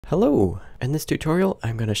Hello! In this tutorial,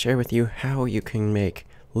 I'm going to share with you how you can make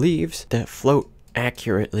leaves that float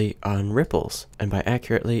accurately on ripples. And by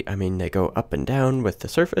accurately, I mean they go up and down with the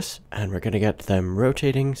surface, and we're going to get them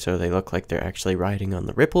rotating so they look like they're actually riding on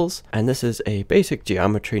the ripples. And this is a basic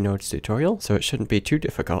geometry nodes tutorial, so it shouldn't be too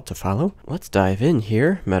difficult to follow. Let's dive in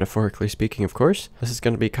here, metaphorically speaking, of course. This is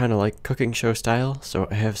going to be kind of like cooking show style, so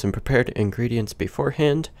I have some prepared ingredients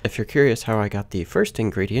beforehand. If you're curious how I got the first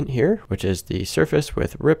ingredient here, which is the surface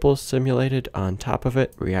with ripples simulated on top of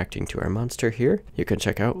it, reacting to our monster here, you can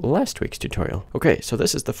check out last week's tutorial. Okay, so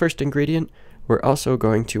this is the first ingredient. We're also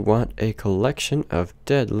going to want a collection of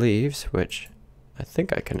dead leaves, which I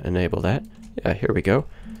think I can enable that. Yeah, here we go.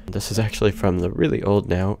 This is actually from the really old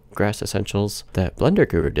now Grass Essentials that Blender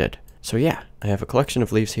Guru did. So yeah, I have a collection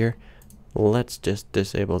of leaves here. Let's just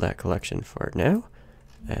disable that collection for now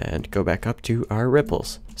and go back up to our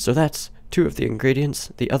ripples. So that's two of the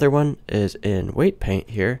ingredients. The other one is in weight paint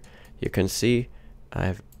here. You can see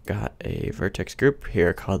I've got a vertex group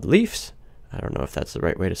here called leaves. I don't know if that's the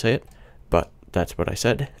right way to say it, but that's what I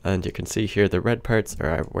said. And you can see here the red parts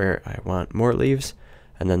are where I want more leaves,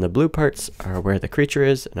 and then the blue parts are where the creature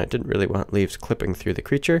is, and I didn't really want leaves clipping through the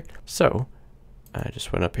creature, so I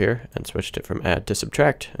just went up here and switched it from add to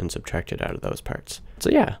subtract and subtracted out of those parts. So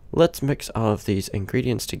yeah, let's mix all of these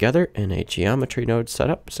ingredients together in a geometry node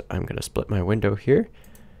setup. So I'm going to split my window here,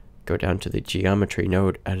 go down to the geometry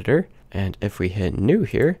node editor, and if we hit new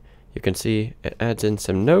here, you can see it adds in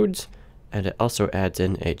some nodes, and it also adds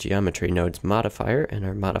in a geometry nodes modifier in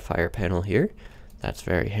our modifier panel here. That's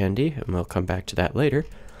very handy, and we'll come back to that later.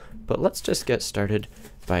 But let's just get started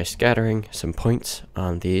by scattering some points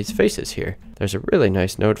on these faces here. There's a really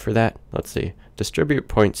nice node for that. Let's see, distribute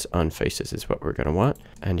points on faces is what we're going to want.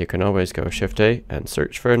 And you can always go Shift A and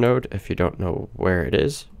search for a node if you don't know where it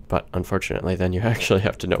is. But unfortunately, then you actually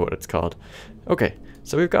have to know what it's called. Okay,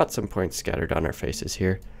 so we've got some points scattered on our faces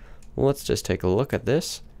here. Let's just take a look at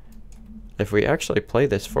this. If we actually play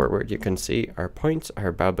this forward, you can see our points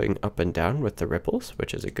are bobbing up and down with the ripples,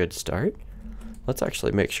 which is a good start. Let's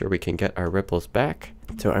actually make sure we can get our ripples back.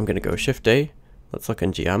 So I'm going to go Shift A. Let's look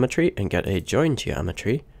in geometry and get a join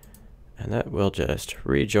geometry. And that will just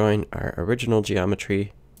rejoin our original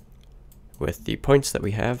geometry with the points that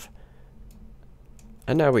we have.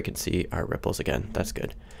 And now we can see our ripples again. That's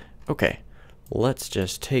good. Okay, let's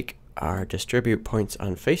just take our distribute points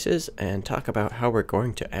on faces and talk about how we're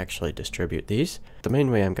going to actually distribute these. The main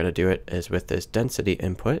way I'm going to do it is with this density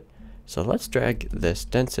input. So let's drag this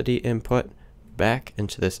density input back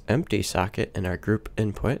into this empty socket in our group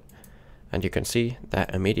input. And you can see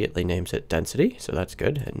that immediately names it density, so that's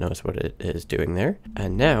good. It knows what it is doing there.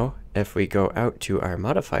 And now, if we go out to our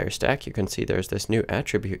modifier stack, you can see there's this new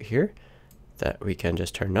attribute here that we can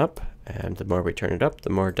just turn up. And the more we turn it up, the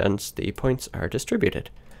more dense the points are distributed.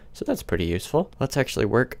 So that's pretty useful. Let's actually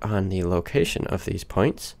work on the location of these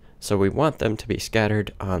points. So we want them to be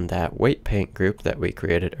scattered on that weight paint group that we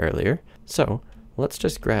created earlier. So let's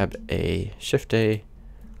just grab a Shift A,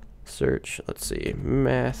 search, let's see,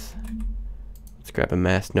 math. Let's grab a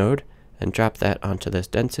math node and drop that onto this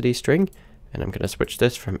density string. And I'm going to switch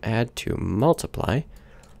this from add to multiply.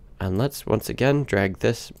 And let's once again drag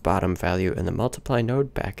this bottom value in the multiply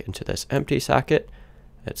node back into this empty socket.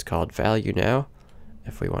 It's called value now.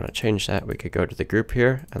 If we want to change that, we could go to the group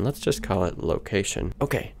here, and let's just call it location.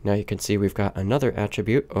 Okay, now you can see we've got another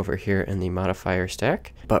attribute over here in the modifier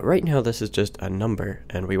stack, but right now this is just a number,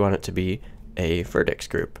 and we want it to be a vertex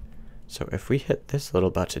group. So if we hit this little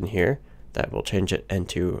button here, that will change it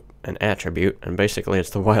into an attribute, and basically it's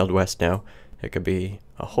the Wild West now. It could be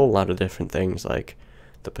a whole lot of different things like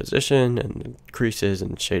the position and creases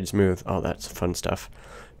and shade smooth, all that fun stuff.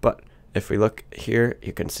 But if we look here,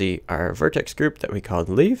 you can see our vertex group that we called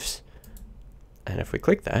leaves. And if we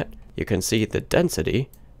click that, you can see the density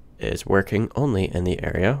is working only in the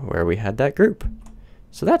area where we had that group.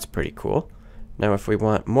 So that's pretty cool. Now if we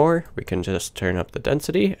want more, we can just turn up the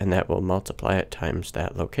density and that will multiply it times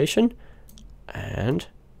that location. And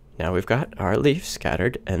now we've got our leaves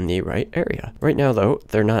scattered in the right area. Right now though,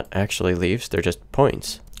 they're not actually leaves, they're just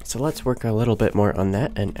points. So let's work a little bit more on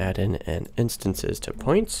that and add in an instances to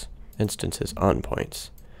points. Instances on points.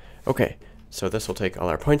 Okay, so this will take all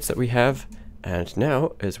our points that we have, and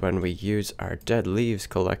now is when we use our dead leaves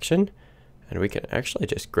collection, and we can actually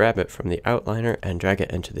just grab it from the outliner and drag it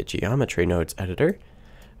into the geometry nodes editor.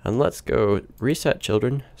 And let's go reset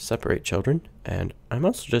children, separate children, and I'm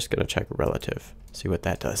also just going to check relative, see what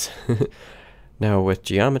that does. Now with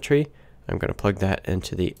geometry, I'm going to plug that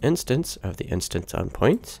into the instance of the instance on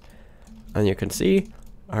points, and you can see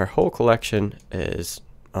our whole collection is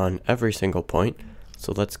on every single point.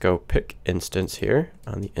 So let's go pick instance here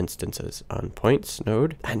on the instances on points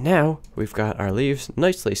node. And now we've got our leaves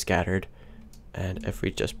nicely scattered. And if we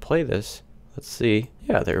just play this, let's see.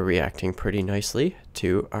 Yeah, they're reacting pretty nicely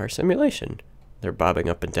to our simulation. They're bobbing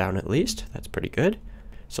up and down at least. That's pretty good.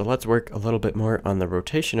 So let's work a little bit more on the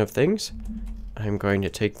rotation of things. I'm going to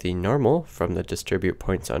take the normal from the distribute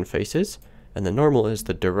points on faces. And the normal is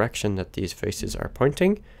the direction that these faces are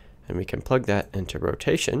pointing. And we can plug that into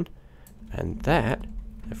rotation. And that,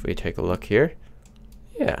 if we take a look here,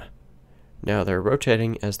 yeah, now they're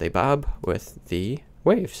rotating as they bob with the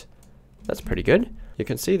waves. That's pretty good. You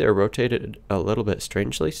can see they're rotated a little bit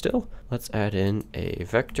strangely still. Let's add in a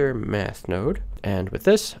vector math node. And with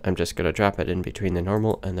this, I'm just going to drop it in between the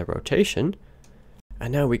normal and the rotation.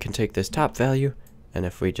 And now we can take this top value, and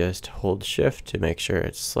if we just hold shift to make sure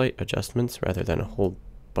it's slight adjustments rather than a whole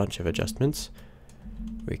bunch of adjustments,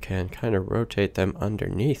 we can kind of rotate them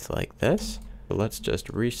underneath like this. So let's just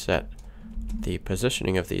reset the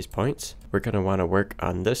positioning of these points. We're going to want to work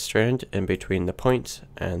on this strand in between the points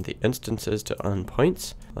and the instances to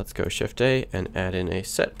unpoints. Let's go Shift A and add in a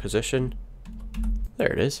set position.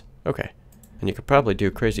 There it is. Okay. And you could probably do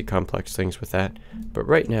crazy complex things with that, but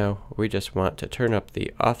right now we just want to turn up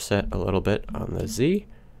the offset a little bit on the Z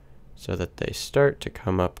so that they start to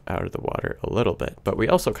come up out of the water a little bit, but we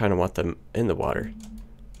also kind of want them in the water.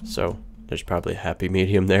 So there's probably a happy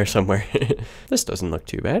medium there somewhere. This doesn't look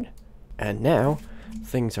too bad. And now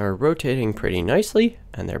things are rotating pretty nicely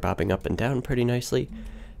and they're bobbing up and down pretty nicely.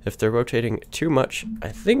 If they're rotating too much, I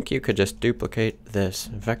think you could just duplicate this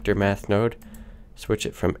vector math node, switch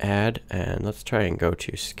it from add, and let's try and go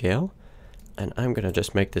to scale. And I'm going to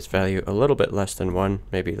just make this value a little bit less than 1,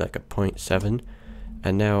 maybe like a 0.7.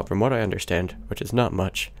 And now, from what I understand, which is not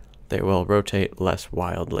much, they will rotate less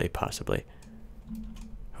wildly, possibly.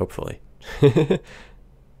 Hopefully.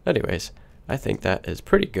 Anyways, I think that is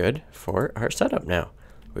pretty good for our setup now.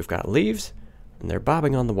 We've got leaves, and they're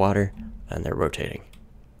bobbing on the water, and they're rotating.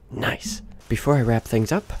 Nice. Before I wrap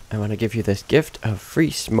things up, I want to give you this gift of free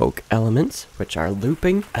smoke elements, which are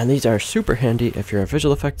looping, and these are super handy if you're a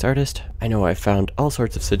visual effects artist. I know I've found all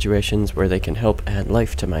sorts of situations where they can help add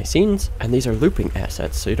life to my scenes, and these are looping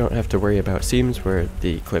assets, so you don't have to worry about seams where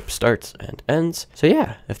the clip starts and ends. So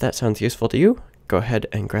yeah, if that sounds useful to you, go ahead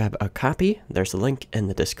and grab a copy. There's a link in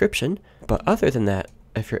the description. But other than that,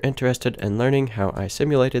 if you're interested in learning how I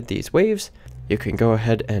simulated these waves, you can go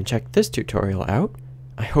ahead and check this tutorial out.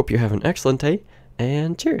 I hope you have an excellent day,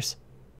 and cheers!